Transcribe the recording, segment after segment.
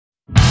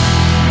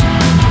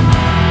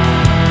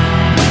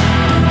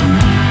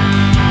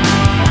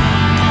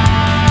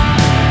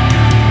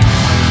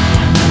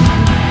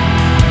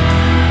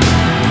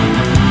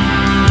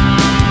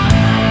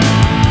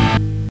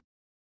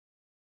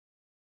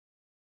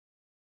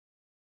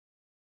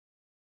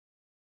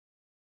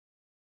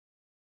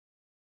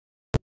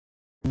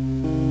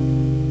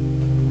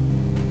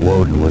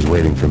Woden was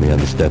waiting for me on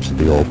the steps of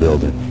the old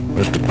building.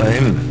 Mr.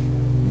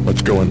 Payne,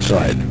 let's go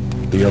inside.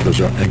 The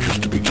others are anxious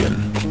to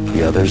begin.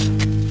 The others?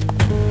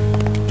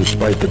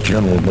 Despite the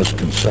general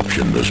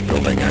misconception, this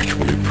building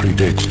actually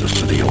predates the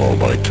City Hall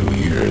by 2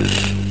 years,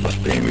 thus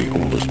being the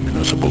oldest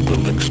municipal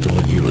building still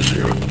in use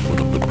here at the foot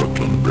of the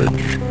Brooklyn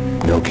Bridge.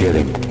 No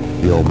kidding.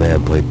 The old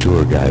man played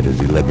tour guide as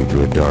he led me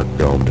through a dark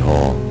domed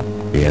hall.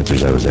 The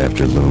answers I was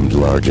after loomed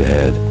large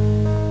ahead.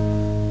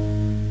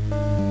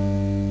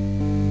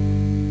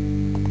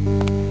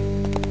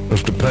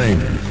 Mr. Payne,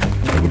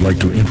 I would like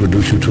to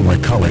introduce you to my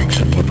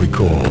colleagues in what we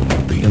call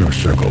the Inner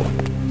Circle.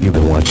 You've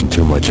been watching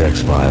too much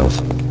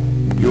X-Files.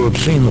 You have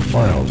seen the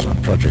files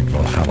on Project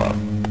Valhalla.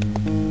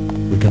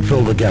 We can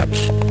fill the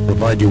gaps,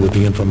 provide you with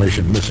the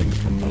information missing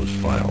from those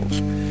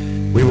files.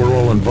 We were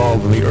all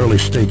involved in the early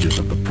stages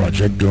of the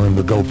project during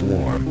the Gulf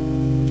War.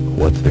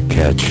 What's the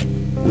catch?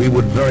 We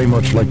would very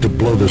much like to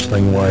blow this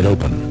thing wide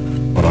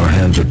open, but our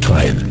hands are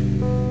tied.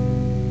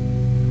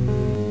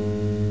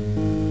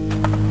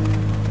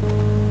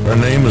 Her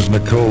name is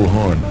Nicole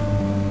Horn.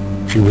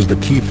 She was the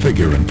key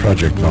figure in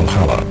Project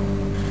Valhalla.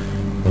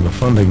 When the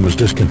funding was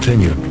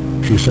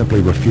discontinued, she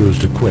simply refused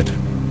to quit.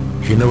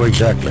 She knew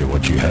exactly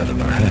what she had in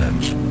her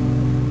hands.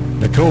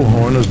 Nicole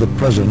Horn is the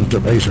president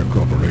of Acer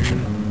Corporation.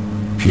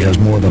 She has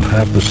more than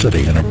half the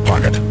city in her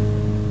pocket.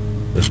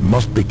 This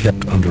must be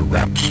kept under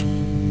wraps.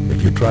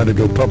 If you try to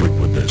go public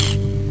with this,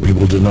 we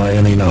will deny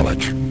any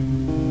knowledge.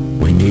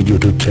 We need you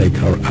to take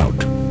her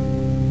out.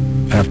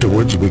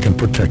 Afterwards, we can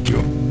protect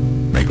you.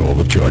 Make all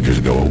the charges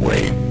go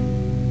away.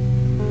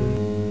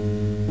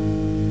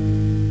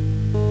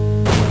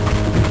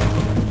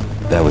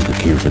 That was the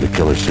cue for the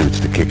killer suits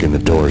to kick in the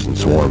doors and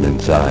swarm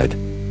inside.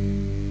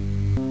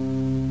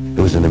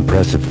 It was an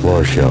impressive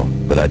floor show,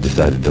 but I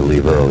decided to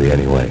leave early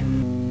anyway.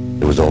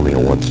 It was only a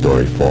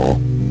one-story fall.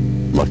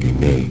 Lucky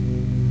me.